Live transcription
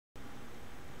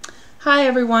Hi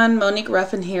everyone, Monique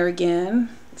Ruffin here again.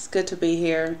 It's good to be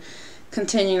here,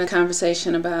 continuing the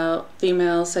conversation about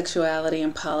female sexuality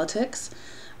and politics.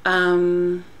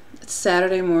 It's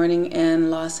Saturday morning in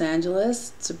Los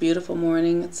Angeles. It's a beautiful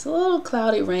morning. It's a little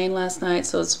cloudy rain last night,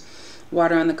 so it's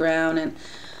water on the ground. And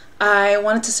I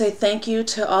wanted to say thank you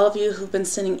to all of you who've been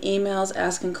sending emails,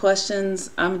 asking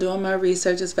questions. I'm doing my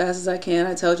research as fast as I can.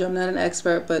 I told you I'm not an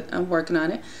expert, but I'm working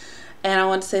on it. And I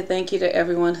want to say thank you to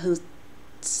everyone who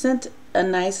sent a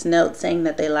nice note saying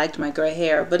that they liked my gray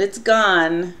hair, but it's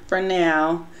gone for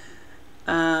now.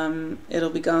 It'll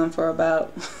be gone for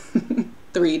about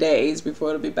 3 days before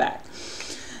it'll be back.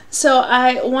 So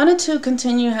I wanted to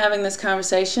continue having this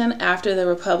conversation after the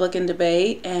Republican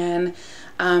debate, and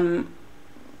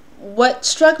what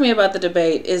struck me about the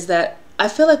debate is that I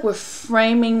feel like we're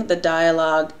framing the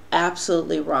dialogue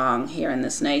absolutely wrong here in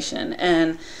this nation,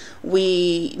 and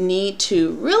we need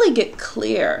to really get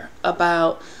clear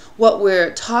about what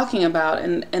we're talking about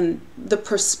and the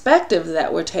perspective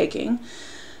that we're taking.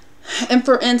 And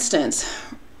for instance,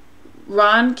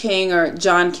 Ron King, or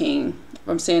John King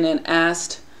from CNN,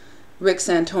 asked Rick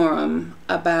Santorum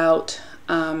about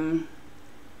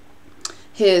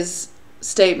his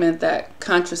statement that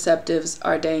contraceptives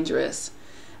are dangerous.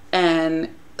 And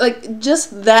like,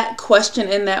 just that question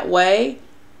in that way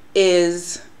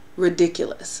is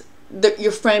ridiculous.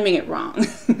 You're framing it wrong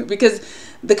because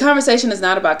the conversation is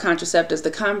not about contraceptives.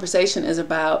 The conversation is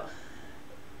about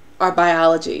our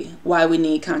biology, why we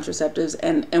need contraceptives,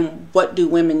 and what do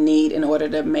women need in order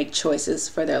to make choices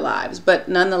for their lives. But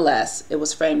nonetheless, it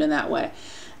was framed in that way.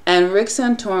 And Rick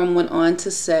Santorum went on to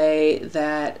say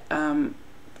that, went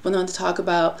on to talk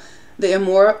about the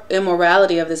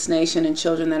immorality of this nation and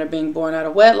children that are being born out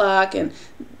of wedlock, and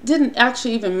didn't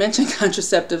actually even mention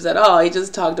contraceptives at all. He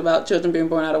just talked about children being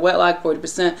born out of wedlock.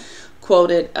 40%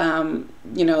 quoted,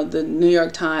 the New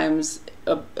York Times,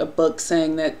 a book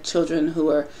saying that children who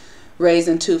are raised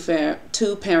in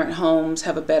two-parent homes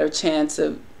have a better chance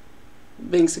of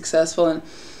being successful,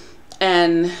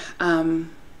 and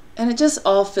it just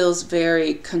all feels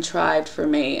very contrived for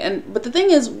me. But the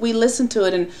thing is, we listen to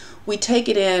it and we take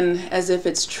it in as if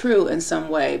it's true in some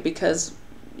way because,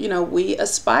 we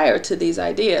aspire to these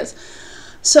ideas.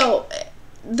 So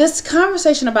this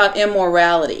conversation about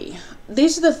immorality,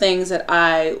 these are the things that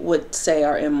I would say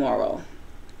are immoral.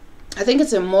 I think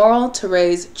it's immoral to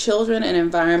raise children in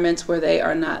environments where they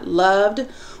are not loved,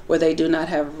 where they do not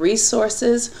have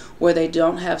resources, where they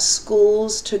don't have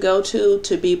schools to go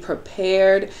to be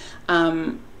prepared,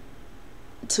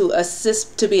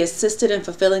 to be assisted in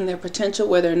fulfilling their potential,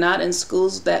 where they're not in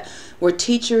schools where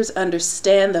teachers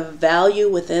understand the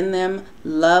value within them,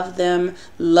 love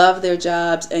their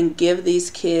jobs, and give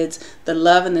these kids the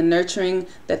love and the nurturing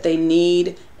that they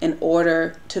need in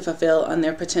order to fulfill on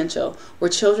their potential, where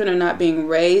children are not being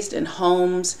raised in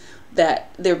homes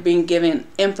that they're being given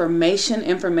information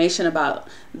about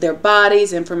their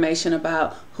bodies, information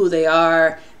about who they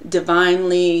are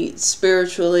divinely,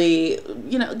 spiritually,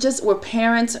 just where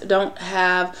parents don't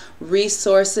have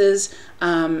resources.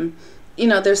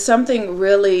 There's something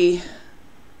really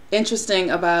interesting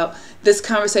about this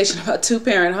conversation about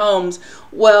two-parent homes.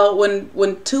 Well,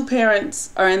 when two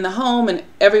parents are in the home and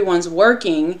everyone's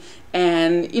working,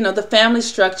 and the family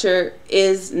structure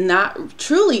is not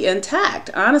truly intact,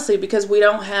 honestly, because we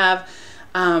don't have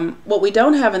what we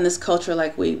don't have in this culture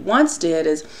like we once did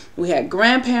is we had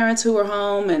grandparents who were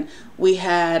home, and we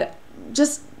had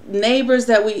just neighbors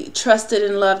that we trusted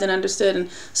and loved and understood.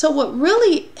 And so what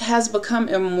really has become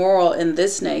immoral in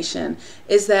this nation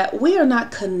is that we are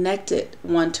not connected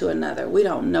one to another. We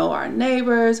don't know our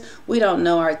neighbors. We don't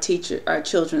know our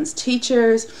children's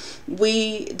teachers.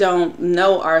 We don't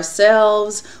know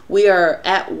ourselves. We are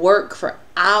at work for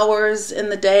hours in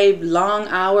the day, long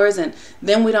hours, and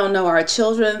then we don't know our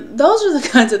children. Those are the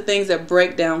kinds of things that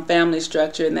break down family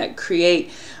structure and that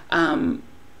create,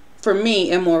 for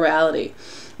me, immorality.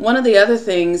 One of the other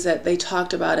things that they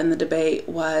talked about in the debate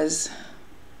was,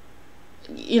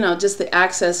 just the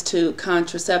access to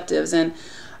contraceptives. And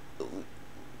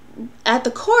at the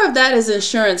core of that is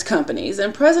insurance companies.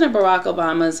 And President Barack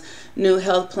Obama's new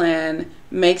health plan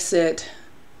makes it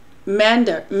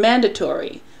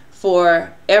mandatory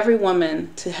for every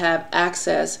woman to have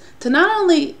access to not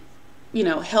only,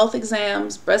 health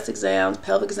exams, breast exams,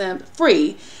 pelvic exams,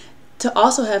 free, to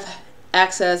also have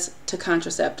access to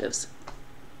contraceptives.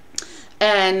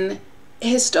 And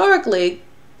historically,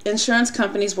 insurance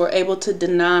companies were able to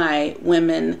deny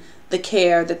women the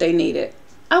care that they needed.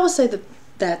 I would say that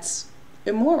that's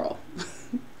immoral,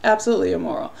 absolutely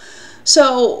immoral.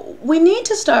 So we need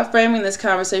to start framing this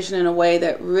conversation in a way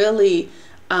that really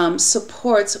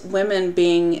supports women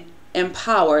being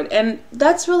empowered. And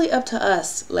that's really up to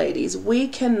us, ladies. We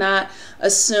cannot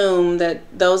assume that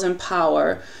those in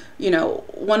power,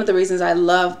 one of the reasons I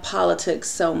love politics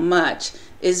so much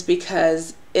is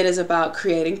because it is about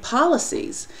creating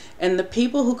policies. And the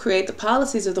people who create the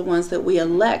policies are the ones that we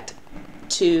elect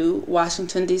to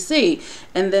Washington, D.C.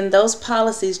 And then those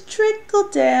policies trickle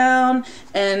down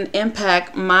and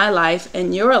impact my life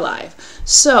and your life.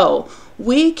 So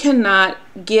we cannot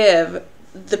give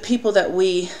the people that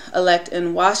we elect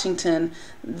in Washington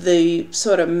the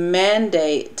sort of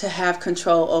mandate to have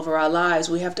control over our lives.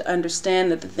 We have to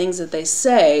understand that the things that they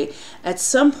say at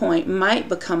some point might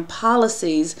become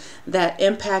policies that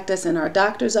impact us in our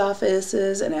doctor's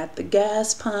offices and at the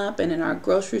gas pump and in our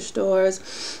grocery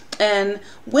stores. And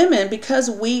women, because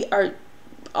we are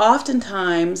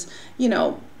oftentimes,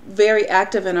 very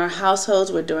active in our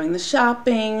households, we're doing the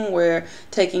shopping, we're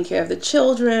taking care of the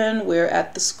children, we're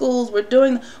at the schools,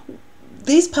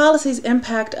 these policies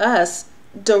impact us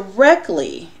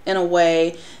directly in a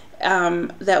way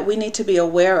that we need to be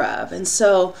aware of. And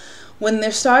so when they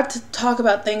start to talk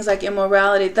about things like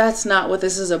immorality, that's not what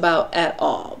this is about at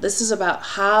all. This is about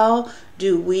how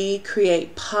do we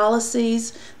create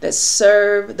policies that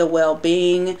serve the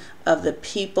well-being of the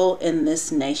people in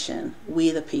this nation,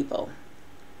 we the people.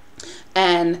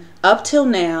 And up till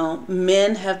now,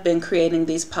 men have been creating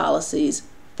these policies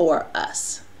for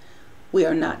us. We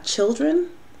are not children.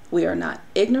 We are not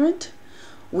ignorant.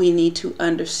 We need to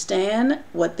understand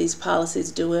what these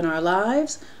policies do in our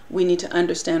lives. We need to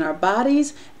understand our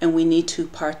bodies, and we need to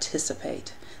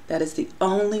participate. That is the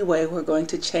only way we're going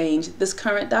to change this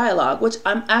current dialogue, which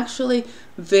I'm actually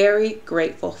very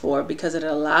grateful for, because it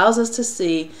allows us to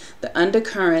see the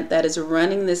undercurrent that is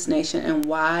running this nation and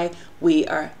why we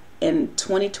are in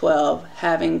 2012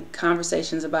 having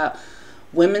conversations about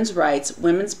women's rights,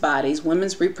 women's bodies,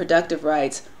 women's reproductive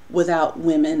rights without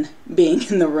women being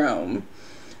in the room.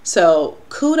 So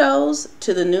kudos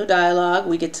to the new dialogue.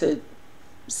 We get to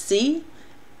see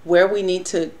where we need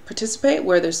to participate,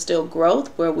 where there's still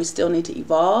growth, where we still need to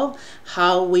evolve,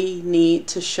 how we need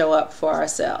to show up for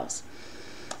ourselves.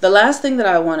 The last thing that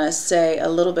I want to say a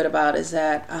little bit about is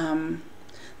that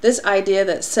this idea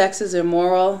that sex is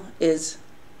immoral is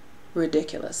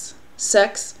ridiculous.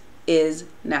 Sex is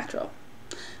natural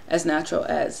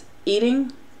as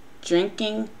eating,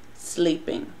 drinking,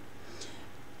 sleeping.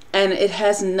 And it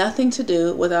has nothing to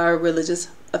do with our religious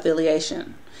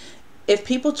affiliation. If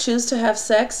people choose to have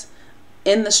sex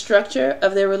in the structure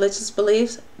of their religious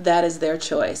beliefs, that is their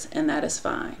choice, and that is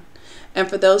fine. And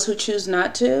for those who choose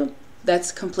not to,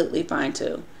 that's completely fine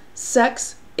too.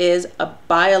 Sex is a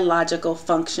biological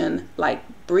function like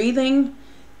breathing,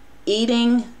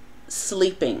 eating,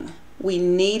 sleeping. We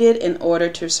need it in order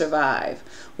to survive.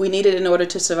 We need it in order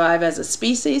to survive as a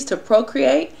species, to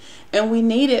procreate, and we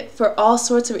need it for all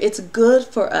sorts of, it's good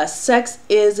for us. Sex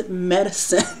is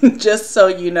medicine, just so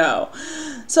you know.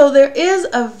 So there is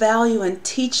a value in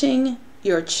teaching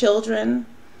your children,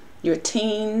 your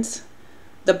teens,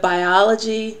 the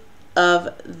biology of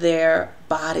their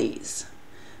bodies.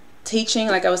 Teaching,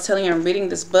 like I was telling you, I'm reading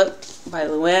this book by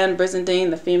Luann Brizendine,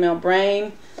 The Female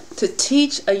Brain, to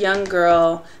teach a young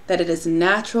girl that it is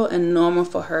natural and normal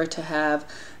for her to have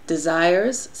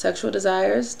desires, sexual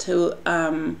desires, to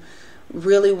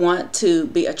really want to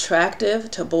be attractive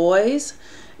to boys,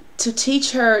 to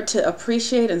teach her to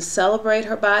appreciate and celebrate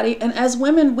her body. And as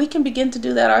women, we can begin to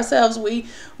do that ourselves.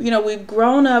 We've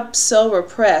grown up so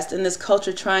repressed in this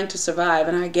culture trying to survive,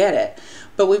 and I get it.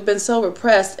 But we've been so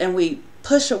repressed, and we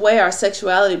push away our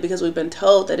sexuality because we've been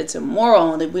told that it's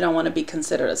immoral and that we don't want to be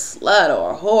considered a slut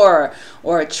or a whore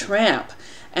or a tramp.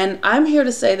 And I'm here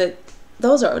to say that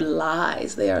those are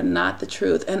lies. They are not the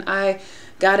truth. And I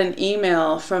got an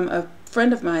email from a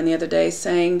friend of mine the other day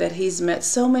saying that he's met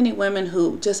so many women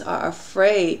who just are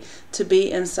afraid to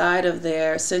be inside of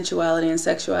their sensuality and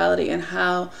sexuality, and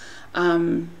how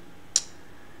how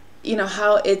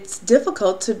it's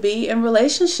difficult to be in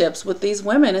relationships with these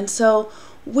women. And so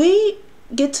we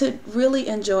get to really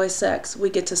enjoy sex. We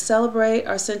get to celebrate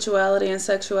our sensuality and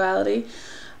sexuality.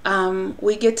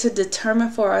 We get to determine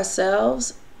for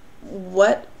ourselves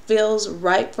what feels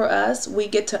right for us. We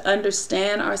get to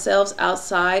understand ourselves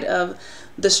outside of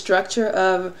the structure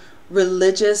of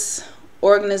religious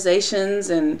organizations,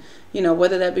 and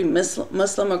whether that be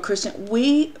Muslim or Christian.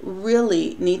 We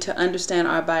really need to understand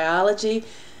our biology,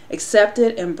 accept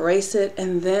it, embrace it,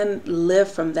 and then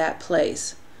live from that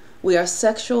place. We are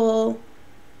sexual,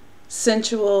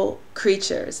 sensual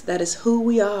creatures. That is who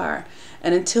we are.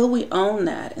 And until we own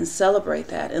that and celebrate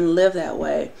that and live that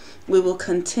way, we will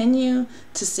continue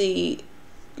to see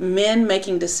men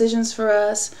making decisions for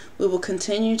us. We will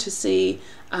continue to see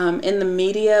in the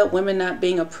media women not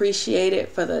being appreciated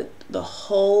for the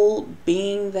whole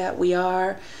being that we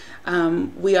are.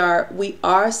 We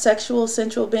are sexual,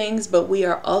 sensual beings, but we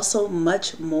are also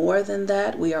much more than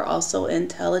that. We are also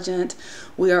intelligent.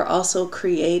 We are also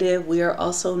creative. We are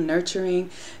also nurturing.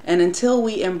 And until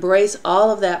we embrace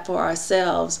all of that for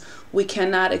ourselves, we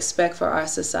cannot expect for our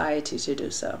society to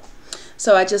do so.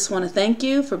 So I just want to thank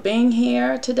you for being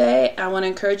here today. I want to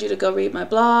encourage you to go read my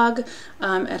blog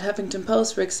at Huffington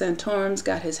Post. Rick Santorum's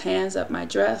got his hands up my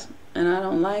dress, and I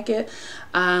don't like it.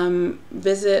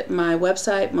 Visit my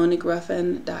website,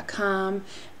 MoniqueRuffin.com.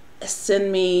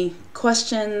 Send me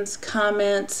questions,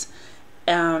 comments,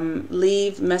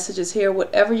 leave messages here,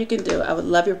 whatever you can do. I would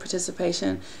love your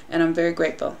participation, and I'm very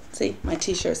grateful. See, my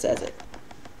t-shirt says it.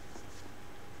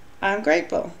 I'm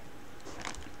grateful.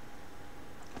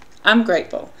 I'm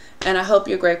grateful, and I hope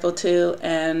you're grateful too,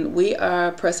 and we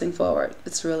are pressing forward.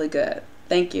 It's really good.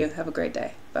 Thank you. Have a great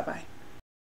day. Bye-bye.